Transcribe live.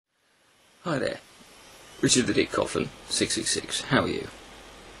Hi there, Richard the Dick Coffin, 666. How are you?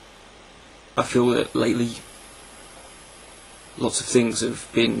 I feel that lately lots of things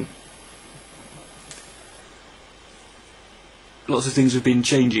have been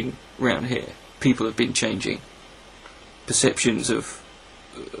changing around here. People have been changing. Perceptions of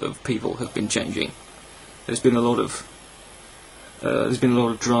people have been changing. There's been a lot of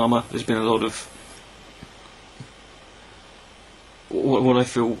drama. There's been a lot of what I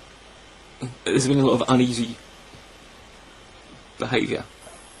feel. There's been a lot of uneasy behaviour.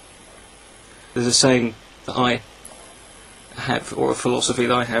 There's a saying that I have, or a philosophy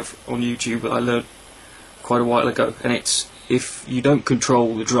that I have on YouTube that I learned quite a while ago, and it's, if you don't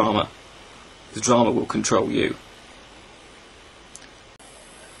control the drama will control you.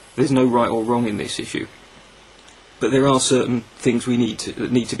 There's no right or wrong in this issue, but there are certain things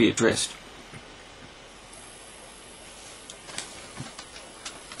that need to be addressed.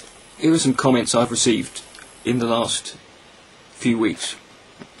 Here are some comments I've received in the last few weeks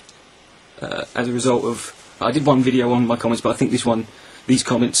as a result of... I did one video on my comments, but I think these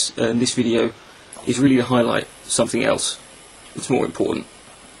comments and this video is really to highlight something else that's more important.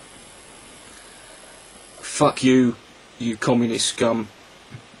 Fuck you, you communist scum.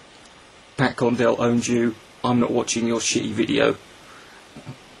 Pat Condell owns you. I'm not watching your shitty video.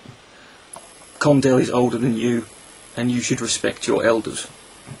 Condell is older than you, and you should respect your elders.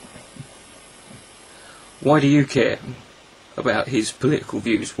 Why do you care about his political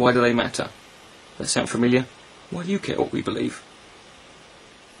views? Why do they matter? That sound familiar? Why do you care what we believe?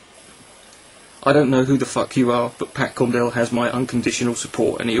 I don't know who the fuck you are, but Pat Condell has my unconditional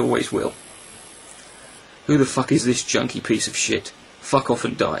support, and he always will. Who the fuck is this junky piece of shit? Fuck off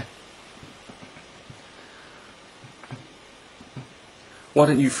and die. Why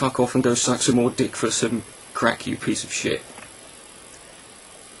don't you fuck off and go suck some more dick for some crack, you piece of shit?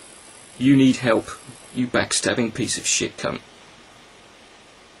 You need help, you backstabbing piece of shit cunt.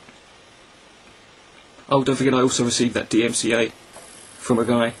 Oh, don't forget I also received that DMCA from a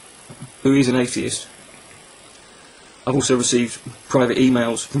guy who is an atheist. I've also received private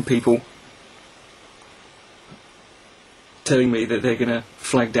emails from people telling me that they're going to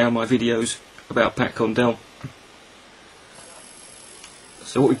flag down my videos about Pat Condell.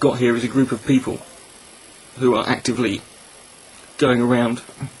 So what we've got here is a group of people who are actively going around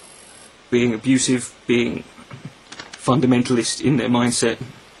being abusive, being fundamentalist in their mindset.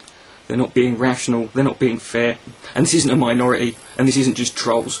 They're not being rational, they're not being fair, and this isn't a minority, and this isn't just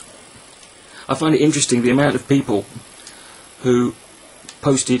trolls. I find it interesting the amount of people who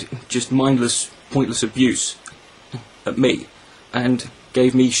posted just mindless, pointless abuse at me and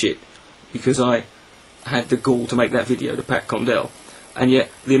gave me shit because I had the gall to make that video to Pat Condell, and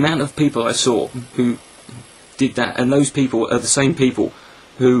yet the amount of people I saw who did that, and those people are the same people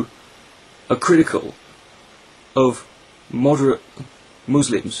who are critical of moderate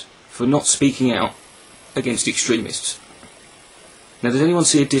Muslims for not speaking out against extremists. Now, does anyone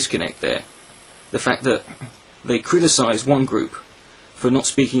see a disconnect there? The fact that they criticise one group for not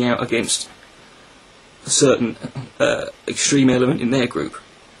speaking out against a certain extreme element in their group,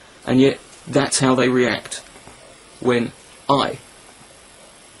 and yet that's how they react when I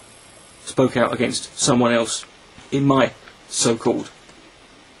spoke out against someone else in my so-called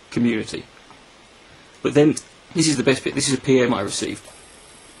community. But then, this is the best bit. This is a PM I received,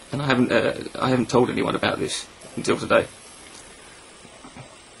 and I haven't told anyone about this until today.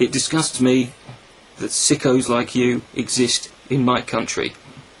 It disgusts me that sickos like you exist in my country.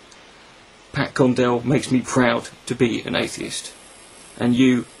 Pat Condell makes me proud to be an atheist, and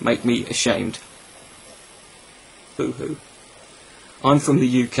you make me ashamed. Boo-hoo. I'm from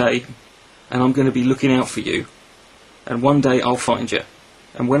the UK, and I'm going to be looking out for you, and one day I'll find you,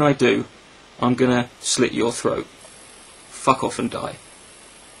 and when I do, I'm going to slit your throat. Fuck off and die.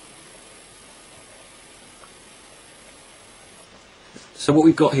 So what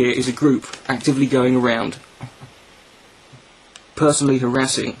we've got here is a group actively going around, personally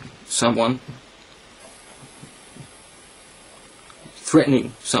harassing someone,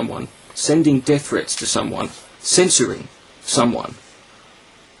 threatening someone, sending death threats to someone, censoring someone.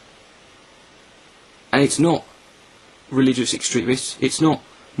 And it's not religious extremists, it's not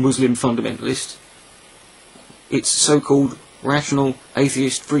Muslim fundamentalists, it's so-called rational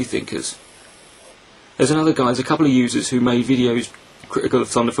atheist freethinkers. There's another guy, there's a couple of users who made videos critical of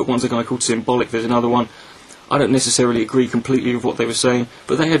Thunderfoot. One's a guy called Symbolic, there's another one. I don't necessarily agree completely with what they were saying,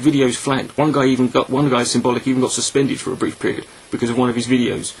 but they had videos flagged. One guy Symbolic even got suspended for a brief period because of one of his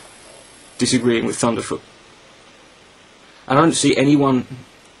videos disagreeing with Thunderfoot. And I don't see anyone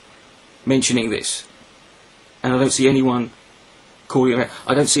mentioning this, and I don't see anyone calling it out.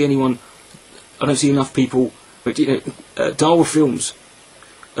 I don't see anyone I don't see enough people. But DawahFilms,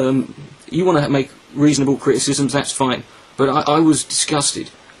 you want to make reasonable criticisms, that's fine. But I was disgusted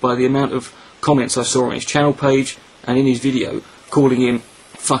by the amount of comments I saw on his channel page and in his video, calling him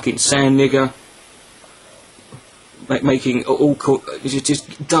fucking sand nigger, making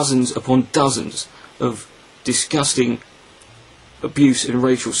just dozens upon dozens of disgusting abuse and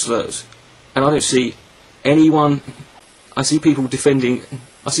racial slurs. And I don't see anyone. I see people defending.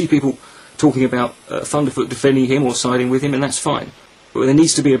 I see people talking about Thunderfoot defending him or siding with him, and that's fine. But there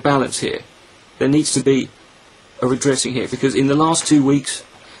needs to be a balance here. There needs to be a redressing here, because in the last 2 weeks,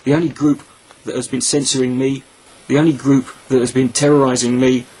 the only group that has been censoring me, the only group that has been terrorising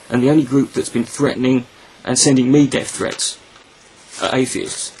me, and the only group that's been threatening and sending me death threats are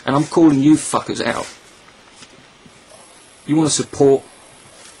atheists. And I'm calling you fuckers out. You want to support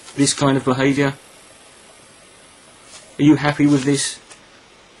this kind of behaviour? Are you happy with this?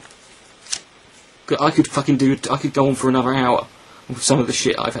 I could go on for another hour with some of the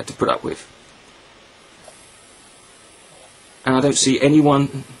shit I've had to put up with. And I don't see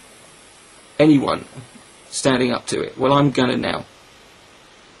anyone standing up to it. Well, I'm gonna now.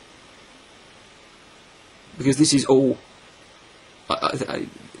 Because this is all,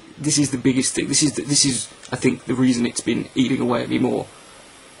 this is the biggest thing. This is, I think, the reason it's been eating away at me more,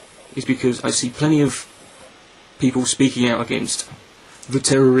 is because I see plenty of people speaking out against the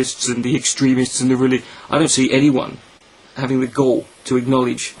terrorists and the extremists and the I don't see anyone having the gall to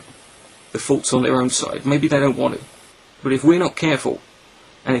acknowledge the faults on their own side. Maybe they don't want to. But if we're not careful,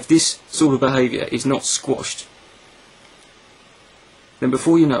 and if this sort of behaviour is not squashed, then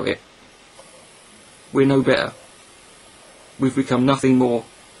before you know it, we're no better. We've become nothing more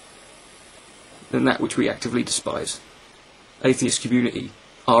than that which we actively despise. Atheist community,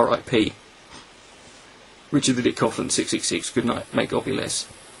 R.I.P. Richard the Dick Coughlin, 666. Good night. May God be less.